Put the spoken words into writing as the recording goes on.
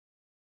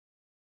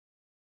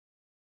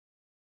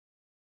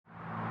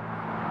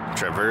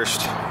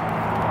traversed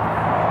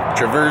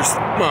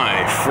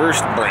my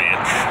first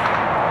branch.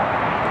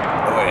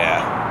 Oh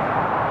yeah.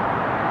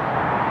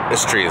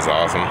 This tree is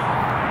awesome.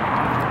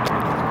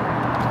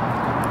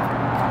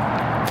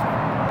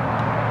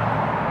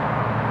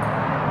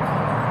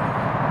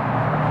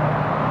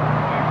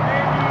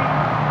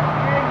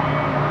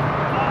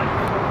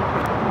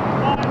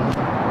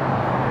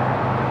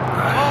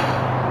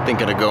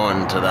 Thinking of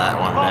going to that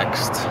one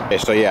next. Okay,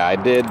 so yeah, I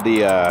did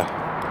the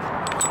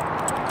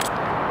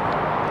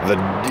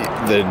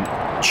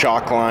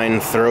chalk line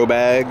throw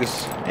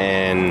bags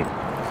and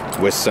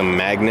with some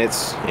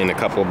magnets in a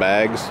couple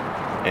bags,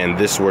 and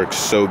this works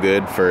so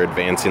good for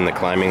advancing the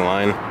climbing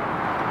line.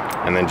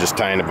 And then just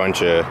tying a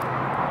bunch of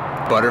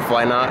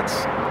butterfly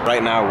knots.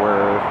 Right now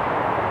we're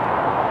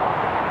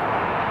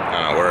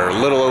a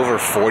little over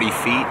 40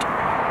 feet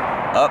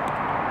up.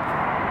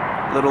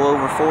 A little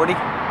over 40.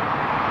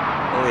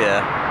 Oh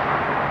yeah.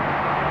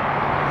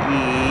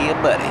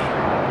 Yeah, buddy.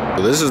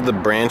 So this is the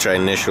branch I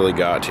initially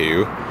got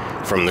to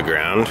from the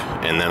ground,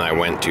 and then I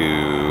went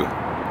to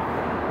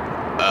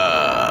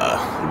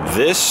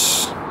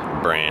this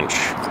branch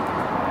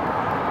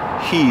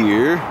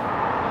here,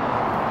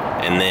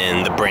 and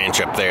then the branch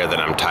up there that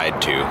I'm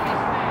tied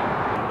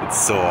to.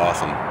 It's so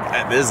awesome.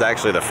 This is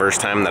actually the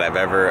first time that I've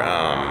ever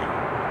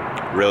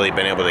really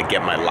been able to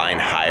get my line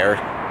higher,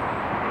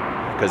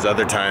 because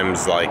other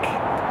times, like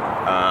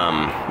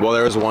well,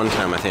 there was one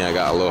time I think I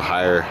got a little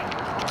higher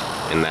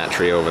in that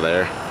tree over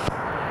there,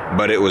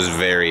 but it was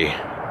very,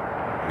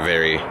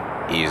 very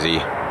easy.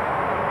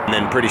 And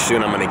then pretty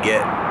soon I'm gonna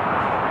get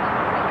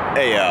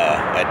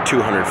a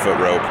 200-foot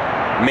rope,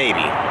 maybe,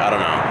 I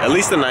don't know, at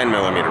least a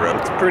 9mm rope.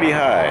 It's pretty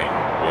high,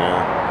 you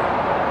know.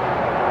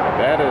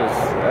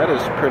 That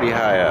is pretty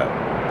high up.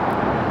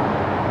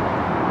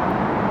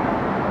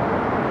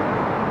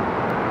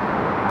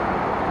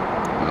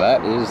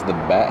 That is the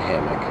bat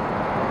hammock.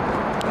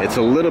 It's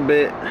a little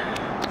bit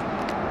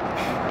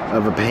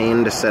of a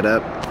pain to set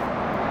up.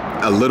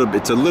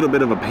 It's a little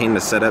bit of a pain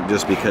to set up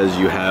just because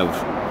you have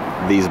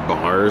these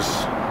bars,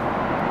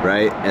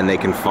 right? And they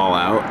can fall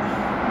out.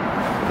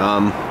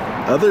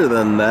 Other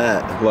than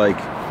that, like,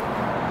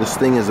 this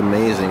thing is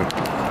amazing.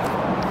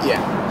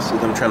 Yeah, see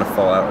them trying to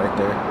fall out right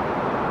there?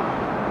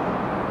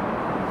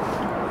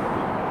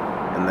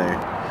 And there.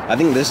 I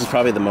think this is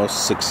probably the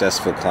most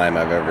successful climb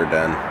I've ever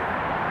done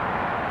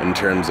in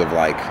terms of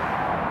like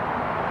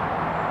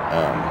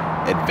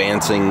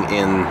advancing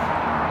in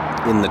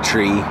the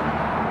tree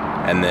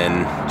and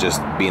then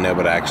just being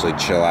able to actually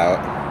chill out.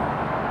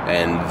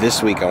 And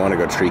this week I want to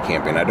go tree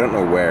camping. I don't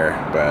know where,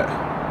 but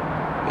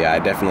yeah, I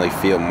definitely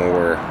feel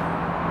more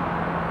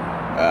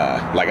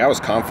like I was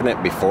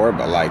confident before,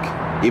 but like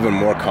even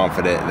more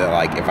confident that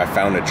like if I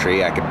found a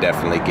tree I could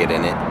definitely get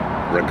in it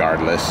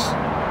regardless,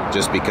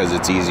 just because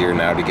it's easier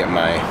now to get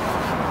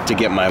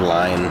my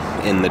line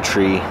in the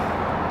tree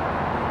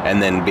and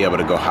then be able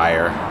to go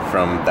higher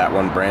from that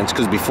one branch.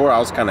 Because before I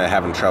was kind of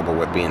having trouble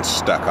with being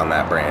stuck on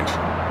that branch,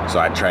 so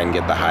I'd try and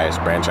get the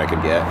highest branch I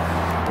could get.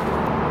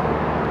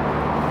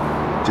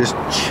 Just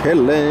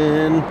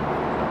chilling.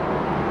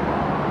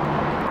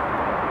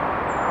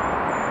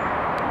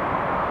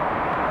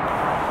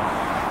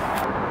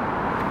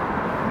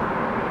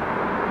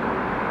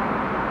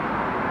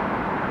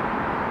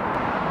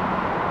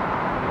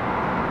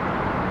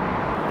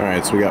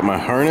 Alright, so we got my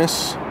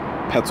harness,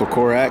 Petzl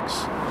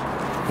Corax,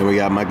 and we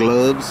got my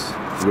gloves,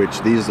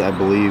 which these I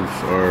believe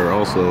are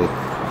also,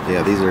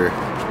 yeah, these are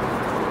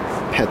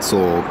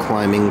Petzl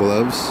climbing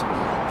gloves.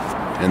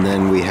 And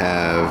then we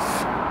have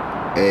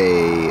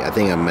I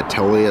think a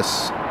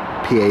Metolius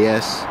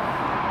PAS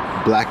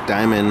Black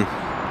Diamond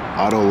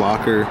Auto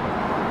Locker,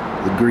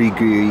 the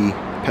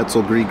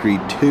Petzl Gree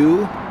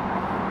 2.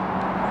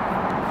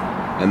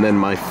 And then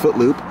my foot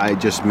loop, I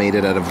just made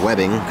it out of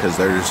webbing because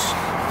there's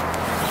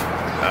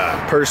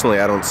personally,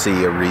 I don't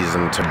see a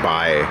reason to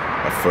buy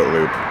a foot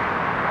loop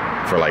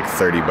for like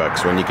 30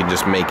 bucks when you can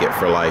just make it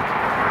for like,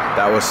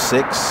 that was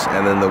 6,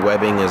 and then the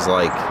webbing is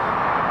like,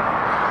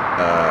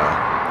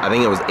 I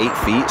think it was 8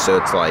 feet, so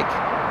it's like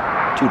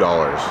 $2.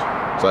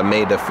 So I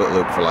made a foot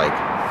loop for like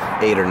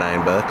 8 or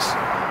 9 bucks.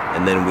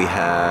 And then we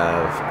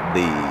have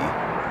I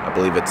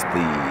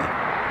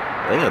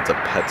think it's a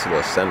Petzl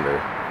Ascender.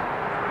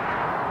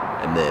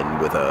 And then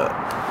with a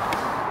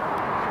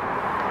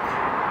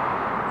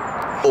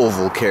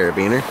oval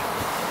carabiner,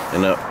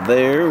 and up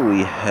there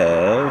we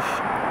have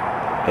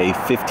a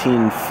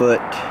 15-foot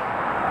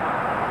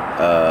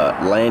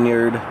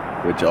lanyard,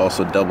 which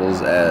also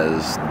doubles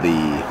as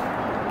the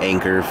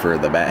anchor for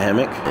the bat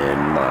hammock, and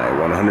my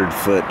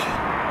 100-foot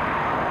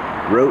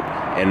rope,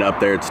 and up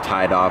there it's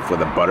tied off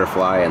with a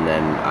butterfly, and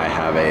then I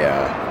have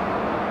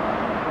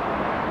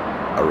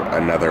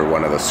another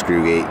one of the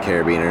screw gate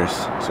carabiners,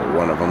 so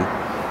one of them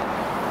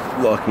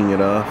locking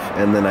it off,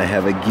 and then I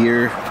have a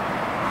gear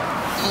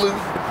loop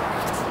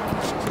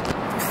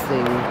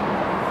thing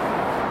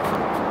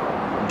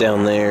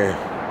down there.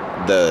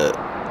 The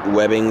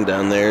webbing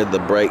down there, the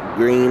bright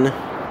green,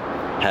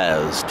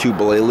 has 2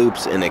 belay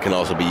loops, and it can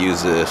also be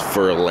used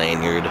for a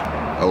lanyard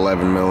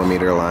 11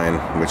 millimeter line,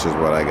 which is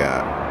what I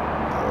got.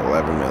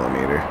 11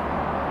 millimeter.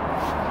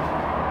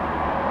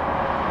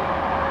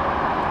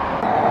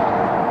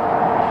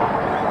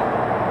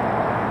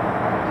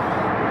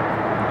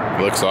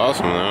 Looks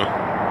awesome though.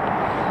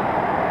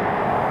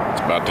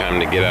 It's about time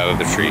to get out of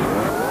the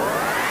tree.